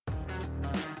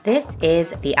This is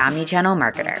the Omnichannel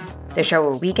Marketer, the show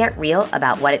where we get real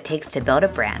about what it takes to build a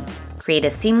brand, create a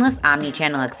seamless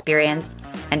omnichannel experience,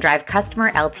 and drive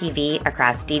customer LTV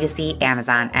across D2C,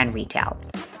 Amazon, and retail.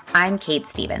 I'm Kate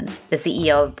Stevens, the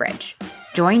CEO of Bridge.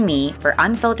 Join me for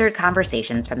unfiltered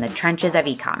conversations from the trenches of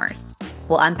e-commerce.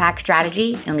 We'll unpack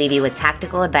strategy and leave you with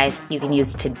tactical advice you can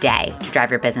use today to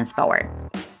drive your business forward.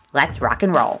 Let's rock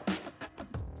and roll.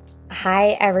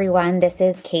 Hi, everyone. This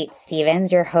is Kate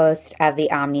Stevens, your host of the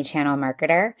Omnichannel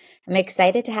Marketer. I'm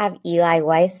excited to have Eli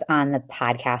Weiss on the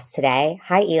podcast today.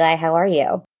 Hi, Eli. How are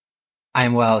you?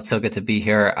 I'm well. It's so good to be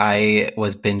here. I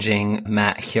was binging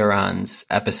Matt Huron's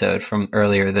episode from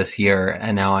earlier this year,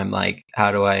 and now I'm like,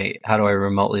 how do I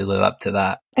remotely live up to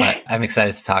that? But I'm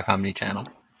excited to talk Omnichannel.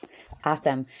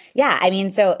 Awesome. Yeah.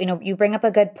 So, you bring up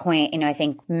a good point. I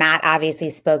think Matt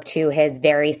obviously spoke to his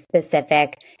very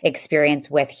specific experience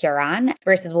with Huron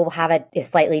versus we'll have a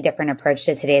slightly different approach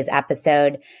to today's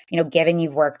episode, given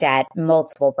you've worked at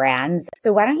multiple brands.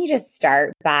 So why don't you just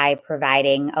start by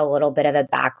providing a little bit of a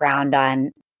background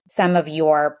on some of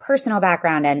your personal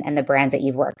background and the brands that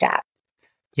you've worked at?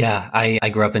 Yeah, I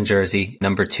grew up in Jersey,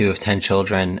 number 2 of 10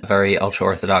 children, very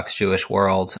ultra-Orthodox Jewish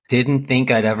world. Didn't think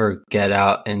I'd ever get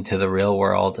out into the real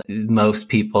world. Most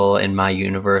people in my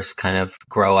universe kind of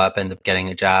grow up, end up getting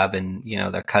a job in,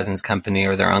 their cousin's company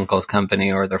or their uncle's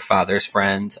company or their father's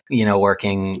friend,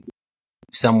 working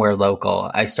somewhere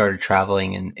local. I started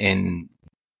traveling in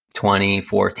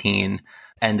 2014.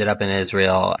 Ended up in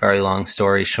Israel. Very long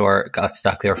story short, got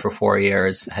stuck there for 4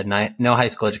 years, had no high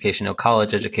school education, no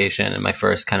college education. And my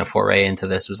first kind of foray into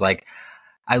this was like,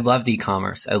 I loved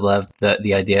e-commerce. I loved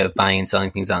the idea of buying and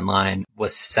selling things online,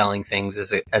 was selling things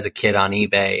as a kid on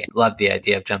eBay. Loved the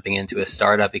idea of jumping into a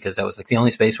startup because that was like the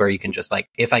only space where you can just like,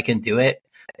 if I can do it,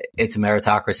 it's a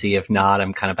meritocracy. If not,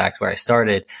 I'm kind of back to where I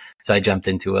started. So I jumped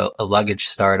into a luggage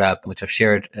startup, which I've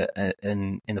shared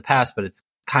in the past, but it's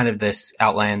kind of this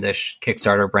outlandish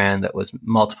Kickstarter brand that was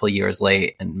multiple years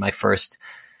late. And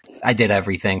I did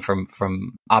everything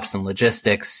from ops and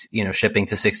logistics, shipping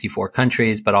to 64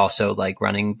 countries, but also like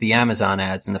running the Amazon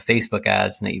ads and the Facebook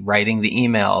ads and writing the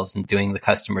emails and doing the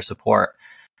customer support,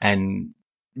 and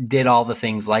did all the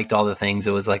things, liked all the things.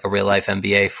 It was like a real life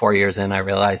MBA. 4 years in, I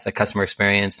realized that customer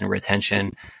experience and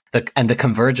retention, and the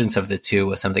convergence of the two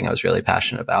was something I was really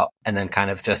passionate about. And then kind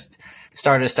of just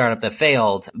started a startup that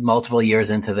failed. Multiple years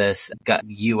into this, got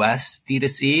US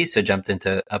D2C. So jumped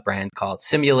into a brand called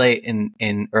Simulate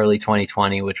in early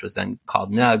 2020, which was then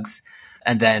called Nugs.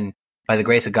 And then by the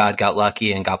grace of God, got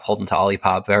lucky and got pulled into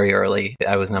Olipop very early.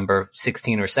 I was number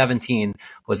 16 or 17,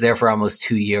 was there for almost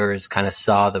 2 years, kind of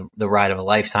saw the ride of a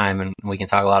lifetime. And we can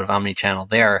talk a lot of omnichannel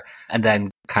there. And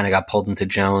then kind of got pulled into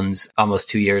Jones almost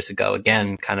 2 years ago,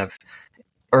 again, kind of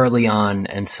early on,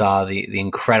 and saw the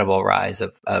incredible rise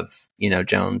of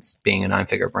Jones being a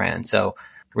 9-figure brand. So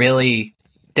really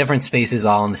different spaces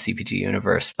all in the CPG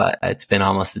universe, but it's been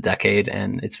almost a decade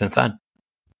and it's been fun.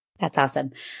 That's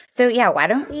awesome. So why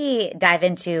don't we dive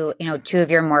into, 2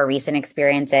 of your more recent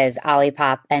experiences,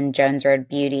 Olipop and Jones Road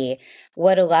Beauty.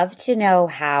 Would love to know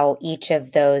how each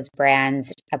of those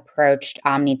brands approached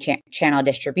omni-channel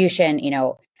distribution.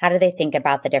 How do they think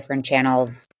about the different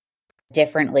channels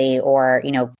differently or,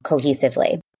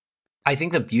 cohesively? I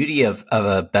think the beauty of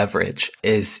a beverage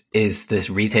is this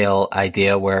retail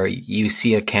idea where you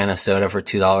see a can of soda for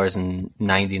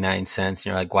 $2.99 and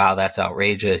you're like, wow, that's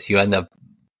outrageous. You end up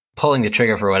pulling the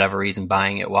trigger for whatever reason,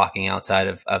 buying it, walking outside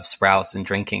of Sprouts and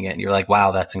drinking it. And you're like,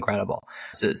 wow, that's incredible.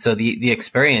 So the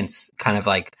experience, kind of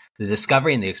like the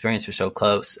discovery and the experience are so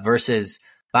close, versus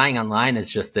buying online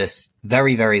is just this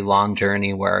very, very long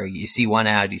journey where you see one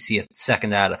ad, you see a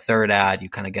second ad, a third ad, you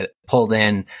kind of get pulled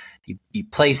in, you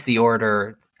place the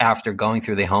order after going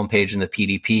through the homepage and the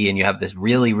PDP, and you have this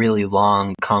really, really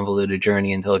long, convoluted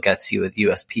journey until it gets to you with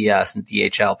USPS and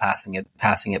DHL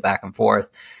passing it back and forth.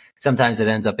 Sometimes it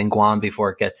ends up in Guam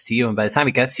before it gets to you. And by the time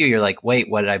it gets to you, you're like,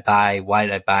 wait, what did I buy? Why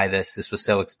did I buy this? This was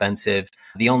so expensive.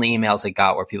 The only emails I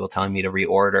got were people telling me to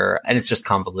reorder, and it's just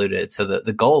convoluted. So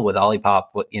the goal with Olipop,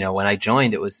 when I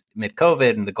joined, it was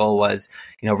mid-COVID, and the goal was,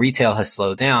 retail has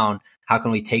slowed down. How can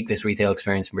we take this retail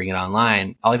experience and bring it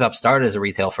online? Olipop started as a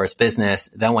retail first business,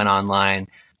 then went online.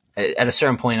 At a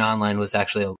certain point, online was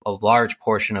actually a large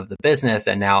portion of the business.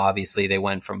 And now obviously they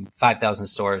went from 5,000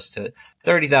 stores to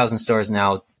 30,000 stores.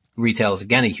 Now retail is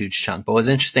again a huge chunk. But what's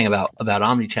interesting about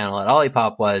omnichannel at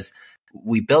Olipop was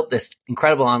we built this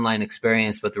incredible online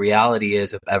experience, but the reality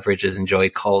is a beverage is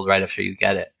enjoyed cold right after you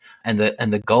get it. And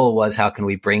the goal was, how can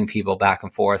we bring people back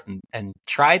and forth and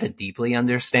try to deeply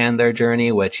understand their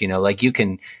journey, which, like you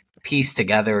can piece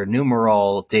together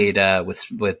numeral data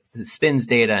with spins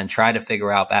data and try to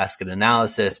figure out basket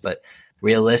analysis. But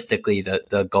realistically,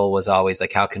 the goal was always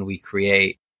like, how can we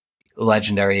create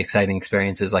legendary, exciting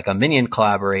experiences like a Minion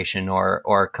collaboration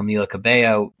or Camila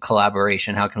Cabello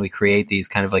collaboration? How can we create these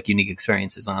kind of like unique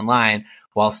experiences online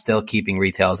while still keeping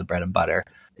retail as a bread and butter?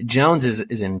 Jones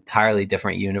is an entirely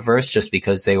different universe just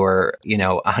because they were,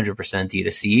 100%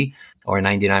 D2C or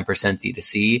 99%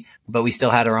 D2C, but we still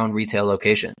had our own retail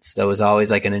locations. So it was always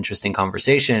like an interesting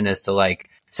conversation as to like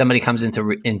somebody comes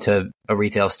into a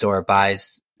retail store,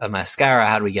 buys a mascara,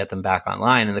 how do we get them back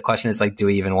online? And the question is like, do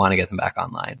we even want to get them back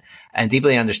online? And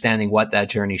deeply understanding what that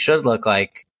journey should look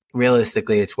like,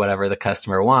 realistically, it's whatever the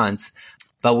customer wants.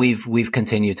 But we've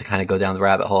continued to kind of go down the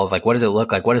rabbit hole of like, what does it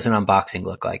look like? What does an unboxing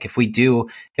look like? If we do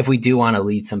want to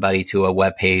lead somebody to a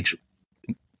web page,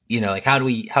 like how do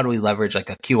we leverage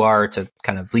like a QR to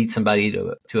kind of lead somebody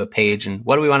to a page, and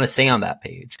what do we want to say on that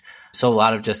page? So a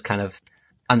lot of just kind of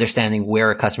understanding where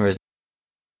a customer is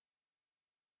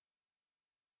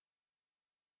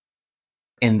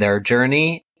in their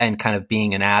journey and kind of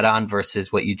being an add-on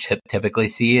versus what you typically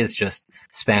see is just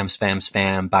spam, spam,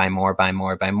 spam, buy more, buy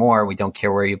more, buy more. We don't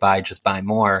care where you buy, just buy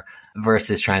more,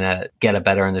 versus trying to get a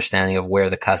better understanding of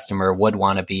where the customer would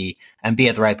want to be and be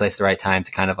at the right place at the right time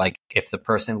to kind of like, if the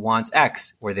person wants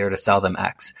X, we're there to sell them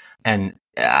X. And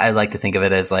I like to think of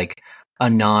it as like a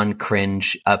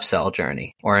non-cringe upsell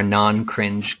journey or a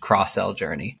non-cringe cross-sell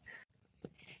journey.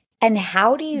 And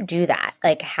how do you do that?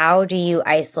 Like, how do you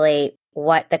isolate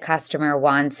what the customer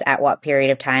wants at what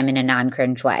period of time in a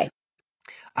non-cringe way?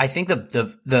 I think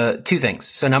the two things.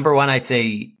 So number one, I'd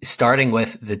say starting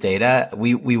with the data,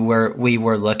 we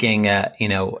were looking at,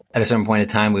 at a certain point in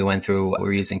time, we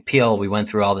were using Peel, we went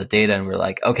through all the data and we're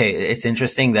like, okay, it's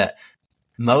interesting that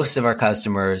most of our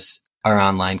customers are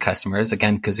online customers,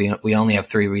 again, because we only have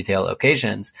 3 retail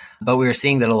locations, but we were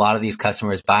seeing that a lot of these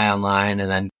customers buy online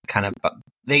and then kind of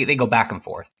they go back and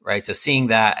forth, right? So seeing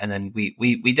that, and then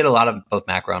we did a lot of both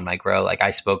macro and micro. Like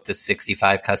I spoke to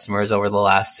 65 customers over the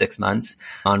last 6 months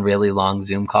on really long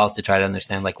Zoom calls to try to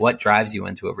understand like what drives you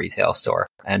into a retail store.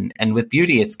 And with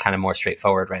beauty, it's kind of more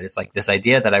straightforward, right? It's like this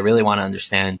idea that I really want to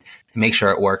understand to make sure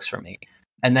it works for me.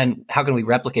 And then how can we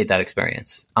replicate that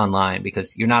experience online?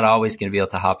 Because you're not always going to be able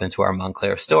to hop into our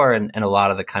Montclair store. And a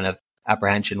lot of the kind of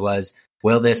apprehension was,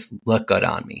 will this look good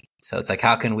on me? So it's like,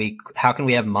 how can we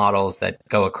have models that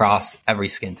go across every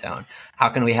skin tone? How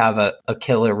can we have a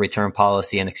killer return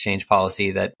policy and exchange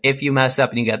policy that if you mess up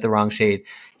and you get the wrong shade,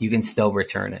 you can still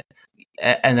return it?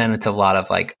 And then it's a lot of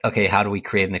like, okay, how do we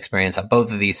create an experience on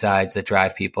both of these sides that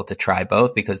drive people to try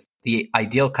both? Because the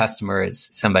ideal customer is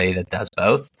somebody that does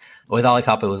both. With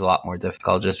Olipop, it was a lot more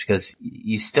difficult just because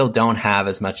you still don't have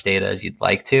as much data as you'd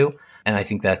like to. And I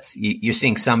think you're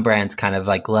seeing some brands kind of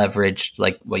like leverage,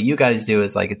 like what you guys do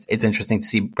is like, it's interesting to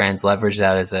see brands leverage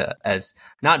that as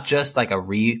not just like a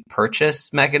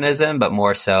repurchase mechanism, but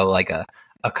more so like a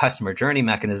customer journey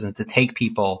mechanism to take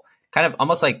people kind of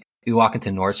almost like you walk into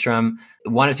Nordstrom,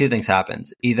 one of two things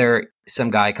happens. Either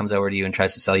some guy comes over to you and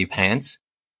tries to sell you pants,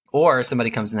 or somebody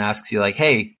comes and asks you like,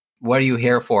 hey, what are you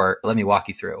here for? Let me walk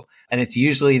you through. And it's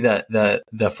usually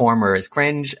the former is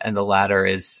cringe and the latter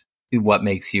is what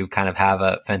makes you kind of have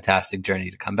a fantastic journey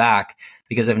to come back,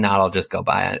 because if not, I'll just go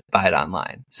buy it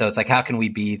online. So it's like, how can we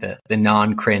be the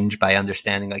non-cringe by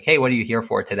understanding like, hey, what are you here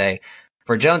for today?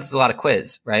 For Jones, it's a lot of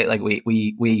quiz, right? Like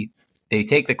they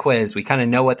take the quiz, we kind of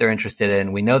know what they're interested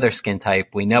in, we know their skin type,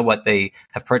 we know what they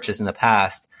have purchased in the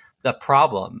past. The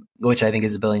problem, which I think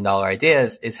is $1 billion idea,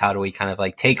 is how do we kind of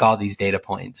like take all these data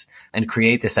points and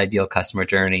create this ideal customer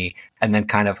journey, and then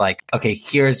kind of like, okay,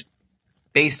 here's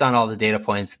based on all the data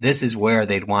points, this is where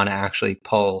they'd want to actually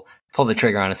pull the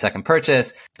trigger on a second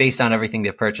purchase. Based on everything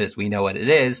they've purchased, we know what it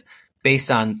is.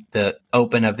 Based on the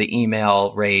open of the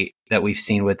email rate that we've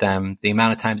seen with them, the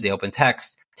amount of times they open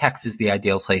text is the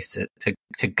ideal place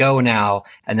to go now,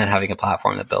 and then having a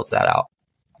platform that builds that out.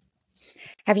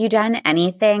 Have you done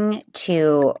anything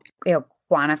to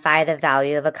quantify the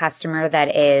value of a customer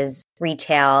that is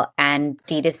retail and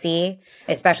D2C,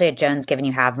 especially at Jones, given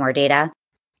you have more data?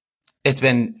 It's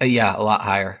been, a lot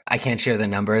higher. I can't share the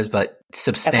numbers, but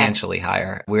substantially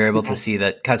higher. We were able to see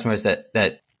that customers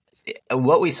that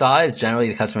what we saw is generally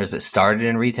the customers that started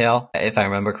in retail. If I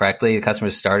remember correctly, the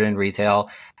customers started in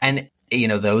retail, and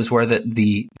those were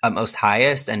the most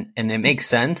highest, and it makes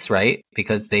sense, right?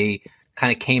 Because they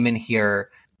kind of came in here.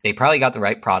 They probably got the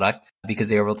right product because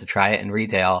they were able to try it in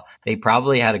retail. They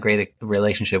probably had a great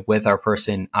relationship with our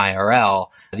person IRL.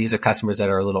 These are customers that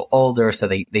are a little older, so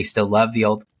they still love the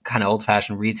old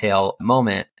fashioned retail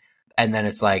moment. And then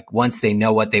it's like, once they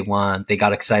know what they want, they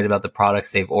got excited about the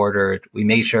products they've ordered. We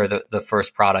made sure that the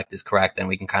first product is correct. Then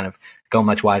we can kind of go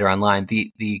much wider online.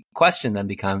 The question then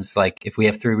becomes like, if we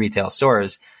have 3 retail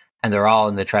stores and they're all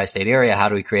in the tri-state area, how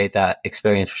do we create that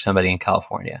experience for somebody in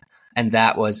California? And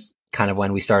that was kind of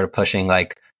when we started pushing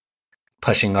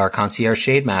our concierge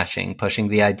shade matching, pushing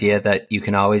the idea that you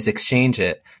can always exchange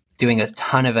it, doing a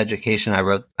ton of education. I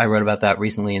wrote about that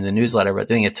recently in the newsletter, but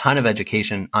doing a ton of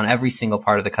education on every single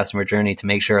part of the customer journey to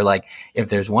make sure, like, if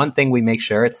there's one thing we make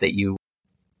sure, it's that you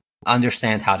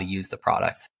understand how to use the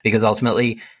product. Because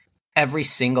ultimately, every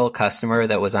single customer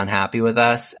that was unhappy with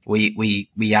us, we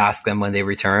ask them when they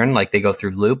return, like they go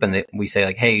through loop and we say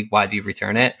like, hey, why do you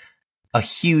return it? A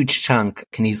huge chunk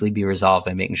can easily be resolved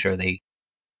by making sure they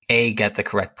A, get the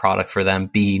correct product for them,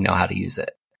 B, know how to use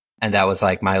it. And that was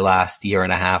like my last year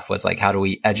and a half was like, how do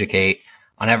we educate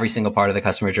on every single part of the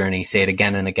customer journey, say it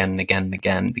again and again and again and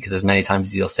again, because as many times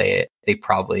as you'll say it, they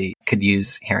probably could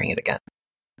use hearing it again.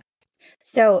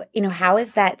 So, how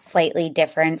is that slightly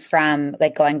different from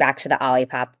like going back to the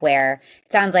Olipop, where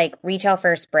it sounds like retail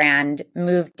first brand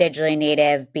moved digitally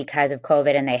native because of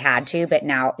COVID and they had to, but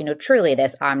now, truly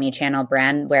this omni-channel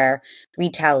brand where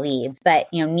retail leads, but,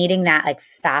 needing that like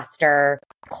faster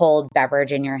cold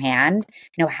beverage in your hand,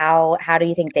 how do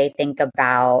you think they think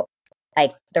about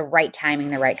like the right timing,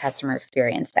 the right customer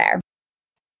experience there?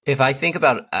 If I think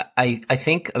about, I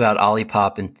think about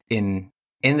Olipop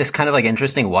in this kind of like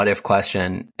interesting what if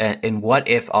question, and what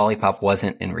if Olipop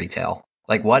wasn't in retail?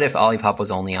 Like, what if Olipop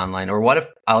was only online, or what if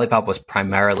Olipop was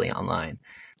primarily online?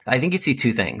 I think you'd see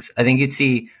 2 things. I think you'd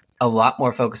see a lot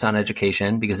more focus on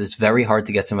education, because it's very hard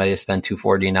to get somebody to spend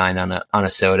 $2.49 on a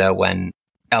soda when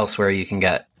elsewhere you can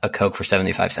get a Coke for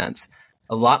 75 cents.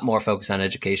 A lot more focus on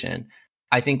education.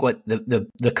 I think what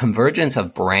the convergence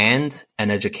of brand and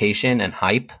education and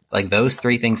hype, like those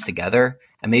 3 things together,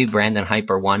 and maybe brand and hype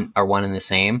are one and the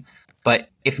same. But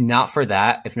if not for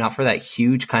that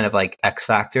huge kind of like X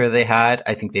factor they had,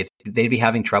 I think they'd be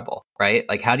having trouble, right?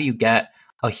 Like, how do you get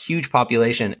a huge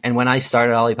population? And when I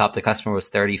started Olipop, the customer was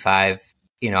 35,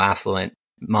 affluent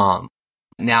mom.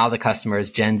 Now the customer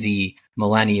is Gen Z,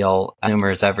 millennial,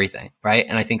 Zoomers, everything, right?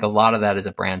 And I think a lot of that is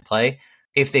a brand play.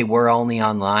 If they were only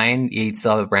online, you'd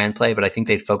still have a brand play, but I think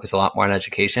they'd focus a lot more on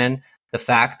education. The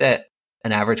fact that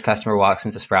an average customer walks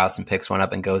into Sprouts and picks one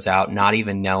up and goes out, not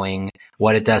even knowing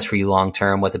what it does for you long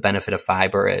term, what the benefit of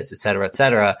fiber is, et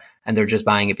cetera, and they're just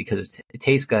buying it because it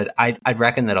tastes good. I'd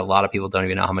reckon that a lot of people don't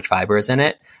even know how much fiber is in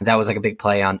it. That was like a big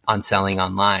play on selling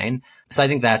online. So I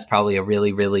think that's probably a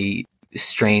really, really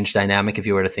strange dynamic if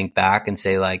you were to think back and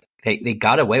say like, they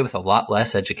got away with a lot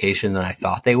less education than I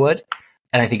thought they would.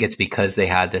 And I think it's because they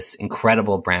had this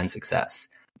incredible brand success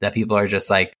that people are just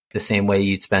like, the same way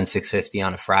you'd spend $6.50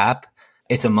 on a frap.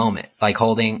 It's a moment, like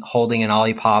holding an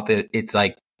Olipop. It's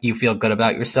like, you feel good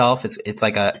about yourself.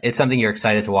 It's something you're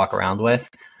excited to walk around with.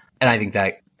 And I think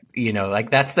that, like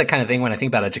that's the kind of thing when I think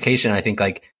about education, I think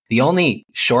like the only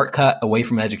shortcut away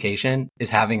from education is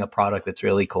having a product that's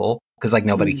really cool. Cause like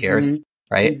nobody cares.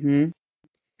 Right. Mm-hmm.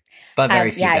 But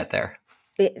very few get there.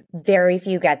 Very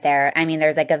few get there. I mean,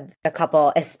 there's like a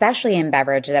couple, especially in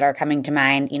beverage, that are coming to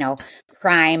mind,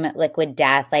 Prime, Liquid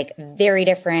Death, like very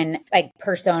different like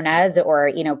personas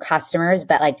or, customers,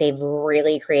 but like they've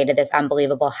really created this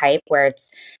unbelievable hype where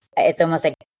it's almost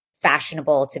like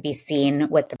fashionable to be seen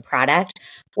with the product.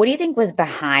 What do you think was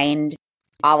behind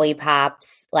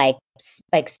Olipop's like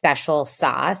special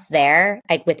sauce there,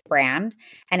 like with brand?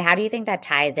 And how do you think that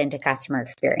ties into customer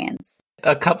experience?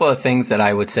 A couple of things that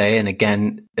I would say, and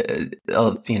again,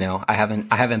 I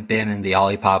haven't been in the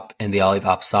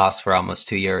Olipop sauce for almost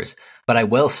 2 years, but I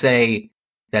will say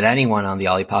that anyone on the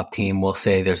Olipop team will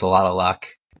say there's a lot of luck.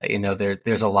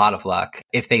 There's a lot of luck.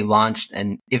 If they launched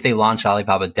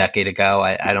Olipop a decade ago,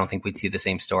 I don't think we'd see the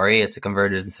same story. It's a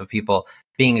convergence of people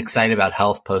being excited about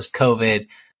health post-COVID.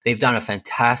 They've done a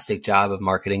fantastic job of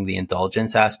marketing the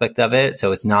indulgence aspect of it.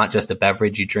 So it's not just a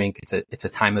beverage you drink. It's a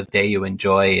time of day you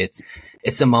enjoy.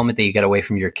 It's a moment that you get away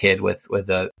from your kid with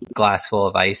a glass full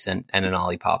of ice and an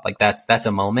Olipop. Like that's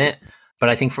a moment. But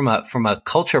I think from a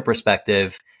culture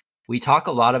perspective, we talk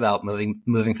a lot about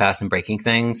moving fast and breaking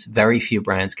things. Very few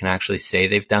brands can actually say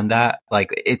they've done that.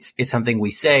 Like it's something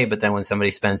we say, but then when somebody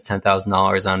spends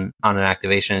 $10,000 on an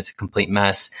activation, it's a complete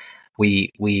mess.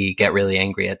 We get really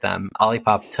angry at them.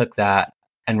 Olipop took that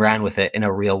and ran with it in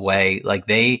a real way. Like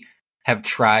they have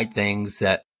tried things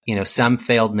that, some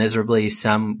failed miserably.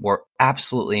 Some were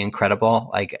absolutely incredible.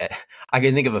 Like I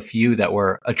can think of a few that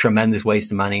were a tremendous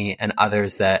waste of money and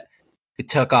others that it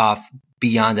took off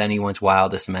beyond anyone's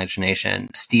wildest imagination.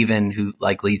 Steven, who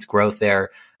like leads growth there,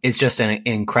 is just an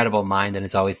incredible mind and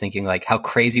is always thinking like, how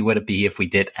crazy would it be if we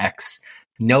did X?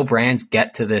 No brands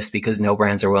get to this because no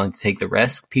brands are willing to take the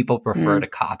risk. People prefer to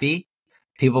copy.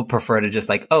 People prefer to just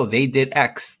like, oh, they did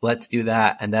X, let's do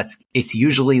that. And it's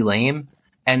usually lame.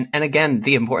 And again,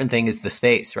 the important thing is the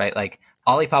space, right? Like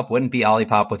Olipop wouldn't be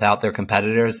Olipop without their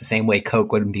competitors, the same way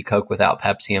Coke wouldn't be Coke without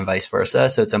Pepsi and vice versa.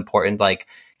 So it's important, like,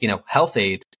 Health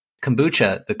Aid,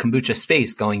 kombucha, the kombucha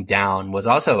space going down was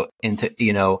also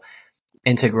integral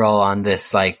on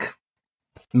this like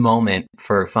moment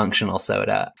for functional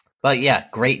soda. But yeah,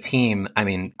 great team. I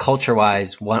mean, culture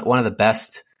wise, one of the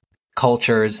best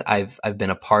cultures I've been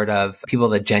a part of, people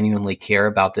that genuinely care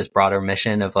about this broader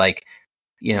mission of like,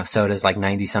 soda's like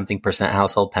 90-something%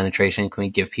 household penetration. Can we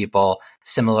give people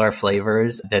similar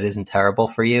flavors that isn't terrible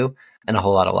for you? And a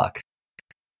whole lot of luck.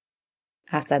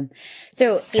 Awesome.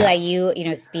 So Eli,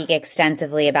 you speak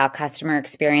extensively about customer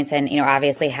experience and,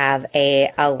 obviously have a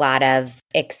lot of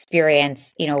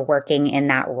experience, working in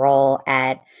that role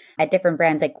at different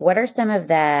brands. Like what are some of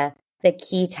the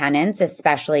key tenets,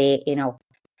 especially,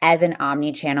 as an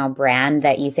omni-channel brand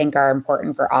that you think are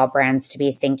important for all brands to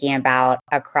be thinking about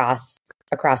across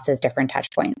those different touch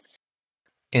points?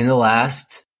 In the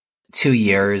last 2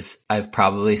 years, I've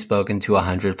probably spoken to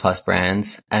 100+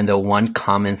 brands. And the one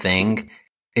common thing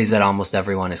is that almost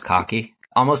everyone is cocky.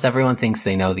 Almost everyone thinks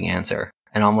they know the answer.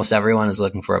 And almost everyone is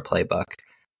looking for a playbook.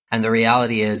 And the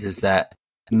reality is that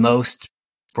most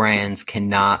brands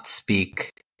cannot speak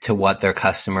to what their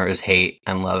customers hate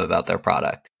and love about their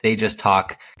product. They just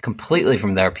talk completely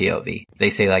from their POV. They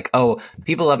say like, oh,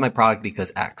 people love my product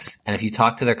because X. And if you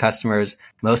talk to their customers,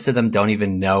 most of them don't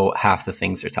even know half the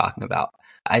things they're talking about.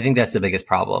 I think that's the biggest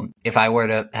problem. If I were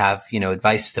to have,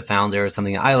 advice to founders,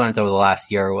 something I learned over the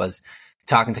last year was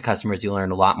talking to customers, you learn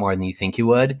a lot more than you think you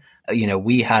would.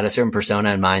 We had a certain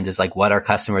persona in mind as like what our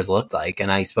customers looked like.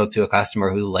 And I spoke to a customer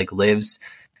who like lives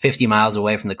 50 miles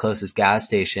away from the closest gas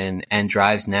station and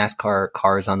drives NASCAR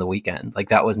cars on the weekend. Like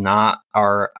that was not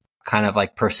our kind of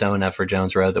like persona for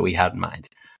Jones Road that we had in mind.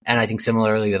 And I think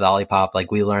similarly with Olipop,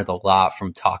 like we learned a lot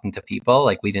from talking to people.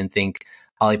 Like we didn't think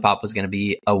Olipop was going to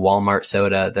be a Walmart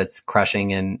soda that's crushing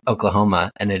in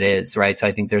Oklahoma, and it is, right? So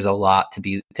I think there's a lot to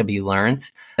be learned.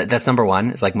 That's number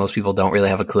one. Is like most people don't really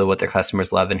have a clue what their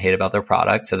customers love and hate about their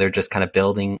product, so they're just kind of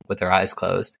building with their eyes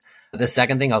closed. The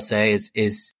second thing I'll say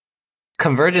is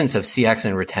convergence of CX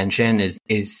and retention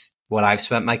is what I've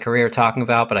spent my career talking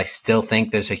about, but I still think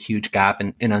there's a huge gap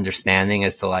in understanding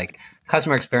as to like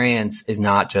customer experience is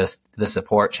not just the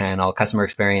support channel. Customer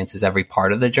experience is every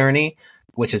part of the journey,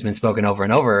 which has been spoken over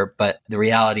and over. But the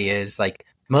reality is like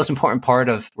the most important part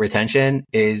of retention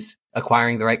is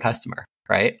acquiring the right customer,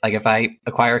 right? Like if I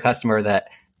acquire a customer that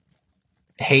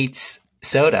hates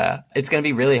soda, it's going to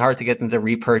be really hard to get them to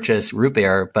repurchase root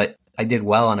beer, but I did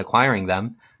well on acquiring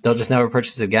them. They'll just never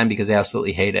purchase it again because they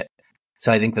absolutely hate it.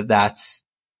 So I think that's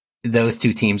those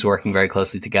two teams working very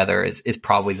closely together is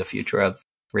probably the future of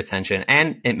retention.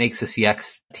 And it makes the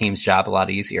CX team's job a lot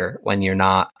easier when you're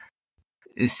not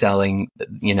selling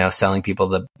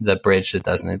people the bridge that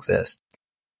doesn't exist.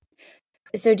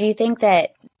 So do you think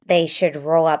that they should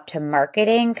roll up to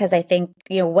marketing? Because I think,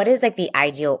 what is like the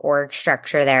ideal org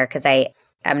structure there? Because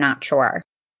I'm not sure.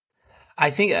 I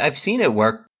think I've seen it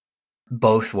work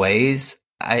both ways.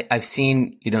 I've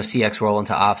seen, CX roll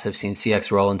into ops. I've seen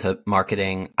CX roll into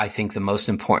marketing. I think the most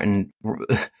important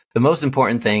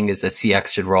thing is that CX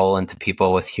should roll into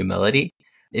people with humility.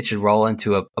 It should roll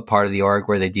into a part of the org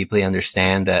where they deeply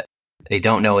understand that they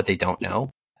don't know what they don't know.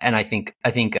 And I think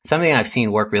something I've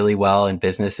seen work really well in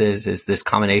businesses is this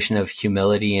combination of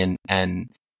humility and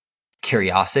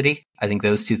curiosity. I think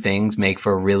those two things make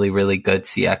for a really, really good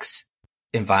CX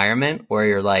environment where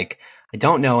you're like, I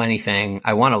don't know anything.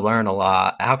 I want to learn a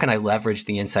lot. How can I leverage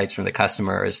the insights from the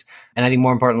customers? And I think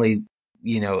more importantly,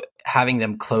 having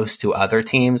them close to other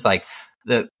teams, like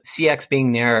the CX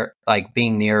being near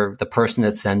the person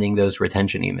that's sending those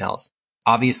retention emails.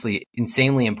 Obviously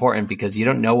insanely important because you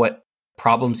don't know what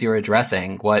problems you're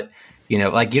addressing, you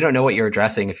don't know what you're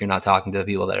addressing if you're not talking to the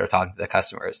people that are talking to the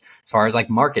customers. As far as like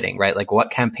marketing, right? Like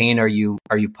what campaign are you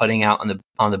putting out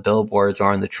on the billboards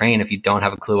or on the train if you don't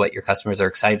have a clue what your customers are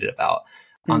excited about?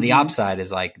 Mm-hmm. On the ops side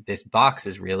is like, this box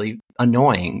is really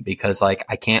annoying because like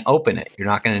I can't open it. You're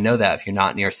not going to know that if you're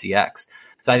not near CX.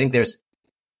 So I think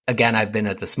again, I've been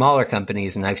at the smaller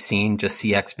companies and I've seen just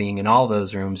CX being in all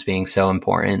those rooms being so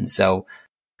important. So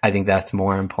I think that's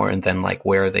more important than like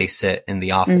where they sit in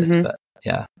the office. Mm-hmm. But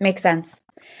yeah. Makes sense.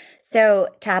 So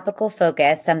topical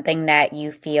focus, something that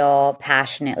you feel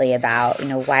passionately about,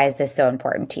 why is this so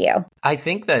important to you? I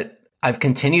think that I've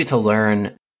continued to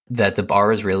learn that the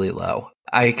bar is really low.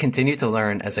 I continue to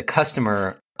learn as a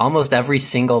customer, almost every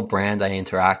single brand I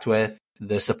interact with,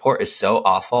 the support is so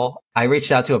awful. I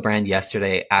reached out to a brand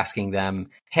yesterday asking them,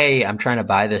 hey, I'm trying to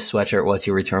buy this sweatshirt. What's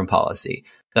your return policy?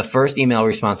 The first email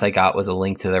response I got was a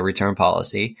link to their return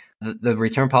policy. The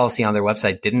return policy on their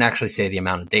website didn't actually say the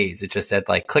amount of days. It just said,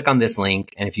 like, click on this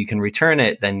link, and if you can return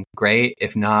it, then great.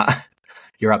 If not,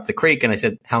 you're up the creek. And I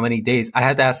said, how many days? I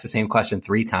had to ask the same question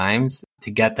 3 times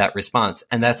to get that response.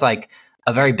 And that's like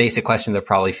a very basic question they're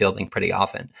probably fielding pretty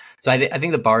often. So I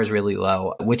think the bar is really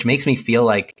low, which makes me feel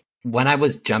like when I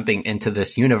was jumping into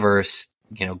this universe,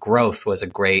 growth was a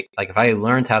great, like if I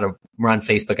learned how to run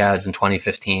Facebook ads in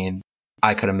 2015,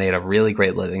 I could have made a really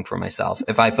great living for myself.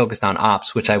 If I focused on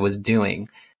ops, which I was doing,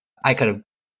 I could have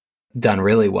done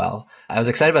really well. I was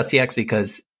excited about CX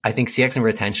because I think CX and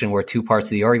retention were 2 parts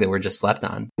of the org that were just slept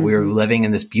on. Mm-hmm. We were living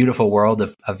in this beautiful world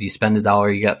of you spend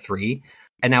 $1, you get 3.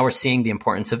 And now we're seeing the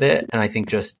importance of it. And I think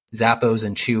just Zappos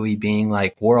and Chewy being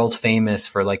like world famous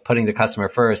for like putting the customer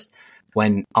first,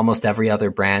 when almost every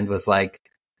other brand was like,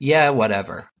 yeah,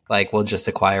 whatever, like we'll just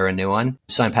acquire a new one.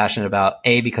 So I'm passionate about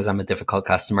A, because I'm a difficult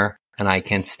customer and I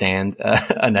can't stand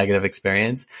a negative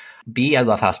experience. B, I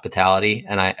love hospitality,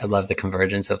 and I love the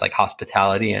convergence of like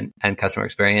hospitality and customer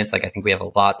experience. Like I think we have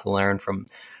a lot to learn from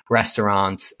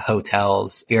restaurants,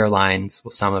 hotels, airlines,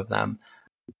 some of them.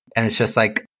 And it's just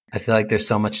like, I feel like there's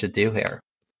so much to do here.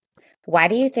 Why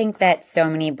do you think that so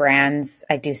many brands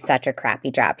do such a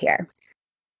crappy job here?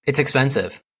 It's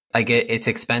expensive. Like it's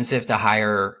expensive to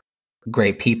hire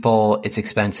great people. It's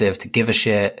expensive to give a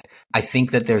shit. I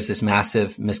think that there's this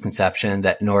massive misconception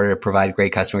that in order to provide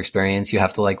great customer experience, you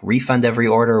have to like refund every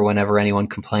order whenever anyone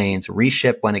complains,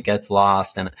 reship when it gets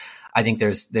lost. And I think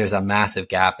there's a massive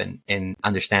gap in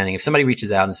understanding. If somebody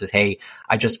reaches out and says, hey,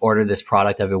 I just ordered this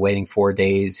product, I've been waiting 4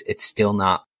 days, it's still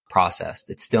not processed,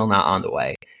 it's still not on the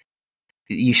way.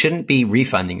 You shouldn't be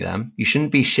refunding them. You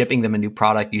shouldn't be shipping them a new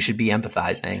product. You should be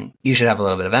empathizing. You should have a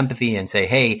little bit of empathy and say,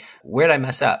 hey, where did I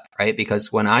mess up? Right?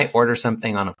 Because when I order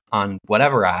something on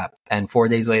whatever app and 4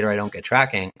 days later I don't get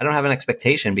tracking, I don't have an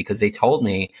expectation because they told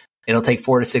me it'll take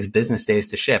 4 to 6 business days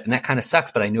to ship. And that kind of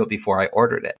sucks, but I knew it before I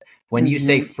ordered it. When you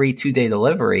say free 2-day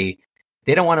delivery,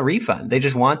 they don't want a refund. They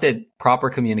just wanted proper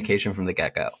communication from the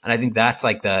get-go. And I think that's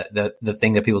like the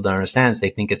thing that people don't understand is they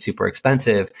think it's super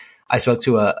expensive. I spoke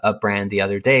to a brand the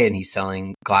other day and he's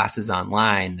selling glasses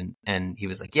online and he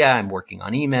was like, yeah, I'm working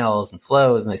on emails and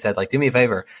flows. And I said, like, do me a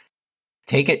favor,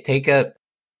 take a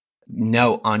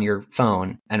note on your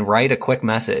phone and write a quick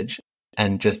message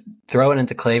and just throw it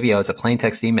into Klaviyo as a plain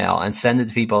text email and send it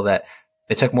to people that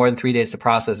it took more than 3 days to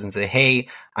process and say, hey,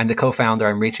 I'm the co-founder.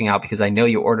 I'm reaching out because I know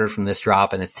you ordered from this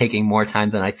drop and it's taking more time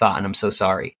than I thought. And I'm so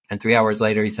sorry. And 3 hours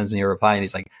later, he sends me a reply and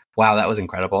he's like, wow, that was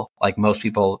incredible. Like most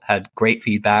people had great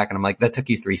feedback. And I'm like, that took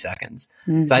you 3 seconds.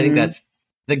 Mm-hmm. So I think that's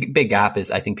the big gap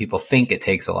is I think people think it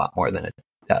takes a lot more than it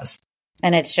does.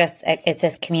 And it's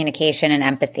just communication and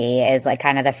empathy is like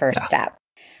kind of the first step.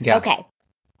 Yeah. Okay.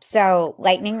 So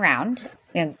lightning round,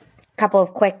 a couple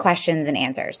of quick questions and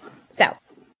answers. So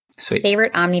sweet.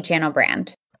 Favorite omnichannel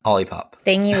brand? Olipop.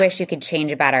 Thing you wish you could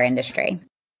change about our industry?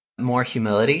 More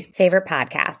humility. Favorite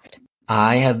podcast?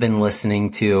 I have been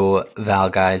listening to Val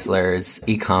Geisler's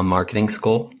Ecom Marketing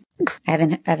School. I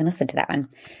haven't listened to that one.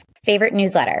 Favorite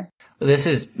newsletter? This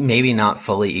is maybe not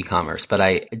fully e-commerce,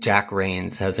 but Jack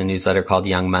Rains has a newsletter called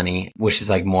Young Money, which is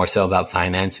like more so about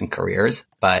finance and careers,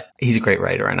 but he's a great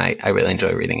writer and I really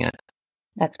enjoy reading it.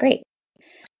 That's great.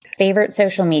 Favorite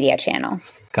social media channel?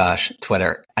 Gosh,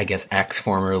 Twitter. I guess X,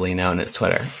 formerly known as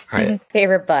Twitter. Right.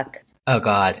 Favorite book? Oh,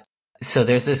 God. So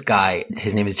there's this guy,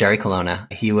 his name is Jerry Colonna.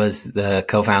 He was the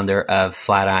co-founder of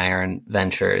Flatiron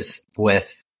Ventures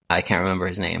with, I can't remember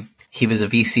his name. He was a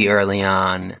VC early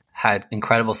on, had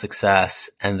incredible success,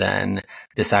 and then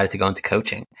decided to go into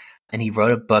coaching. And he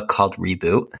wrote a book called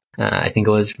Reboot. I think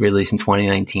it was released in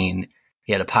 2019.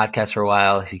 He had a podcast for a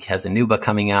while. He has a new book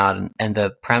coming out. And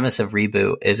the premise of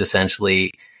Reboot is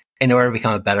essentially, in order to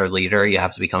become a better leader, you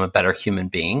have to become a better human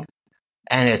being.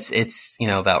 And it's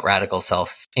about radical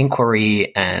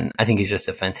self-inquiry. And I think he's just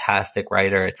a fantastic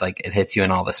writer. It's like it hits you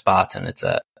in all the spots. And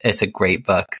it's a great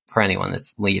book for anyone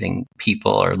that's leading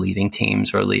people or leading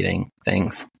teams or leading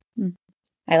things.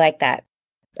 I like that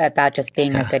about just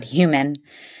being a good human.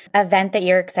 Event that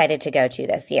you're excited to go to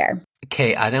this year?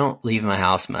 Okay, I don't leave my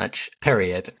house much,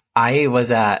 period. I'm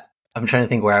trying to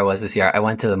think where I was this year. I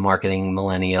went to the Marketing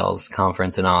Millennials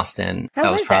Conference in Austin.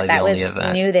 How was probably that? The only was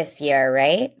event. New this year,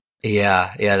 right?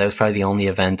 Yeah, that was probably the only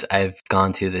event I've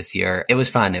gone to this year. It was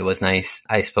fun. It was nice.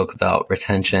 I spoke about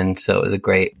retention, so it was a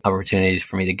great opportunity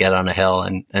for me to get on a hill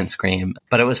and scream.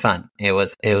 But it was fun. It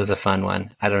was a fun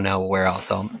one. I don't know where else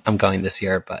I'm going this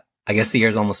year, but I guess the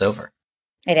year's almost over.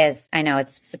 It is. I know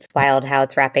it's wild how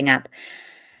it's wrapping up.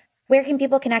 Where can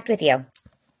people connect with you?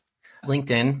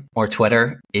 LinkedIn or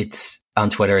Twitter. On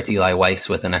Twitter, it's Eli Weiss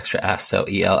with an extra S. So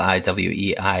ELIWEISSS.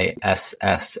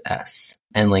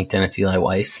 And LinkedIn, it's Eli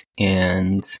Weiss.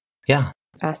 And yeah.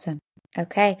 Awesome.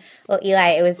 Okay. Well,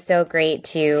 Eli, it was so great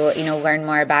to, learn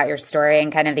more about your story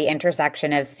and kind of the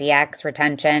intersection of CX,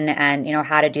 retention, and,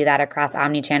 how to do that across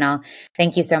Omnichannel.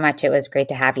 Thank you so much. It was great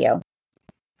to have you.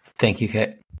 Thank you,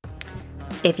 Kate.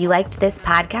 If you liked this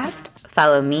podcast,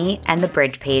 follow me and the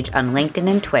Bridge page on LinkedIn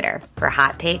and Twitter for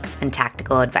hot takes and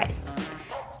tactical advice.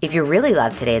 If you really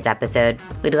loved today's episode,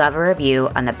 we'd love a review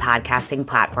on the podcasting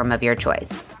platform of your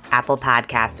choice, Apple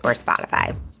Podcasts or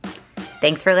Spotify.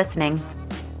 Thanks for listening.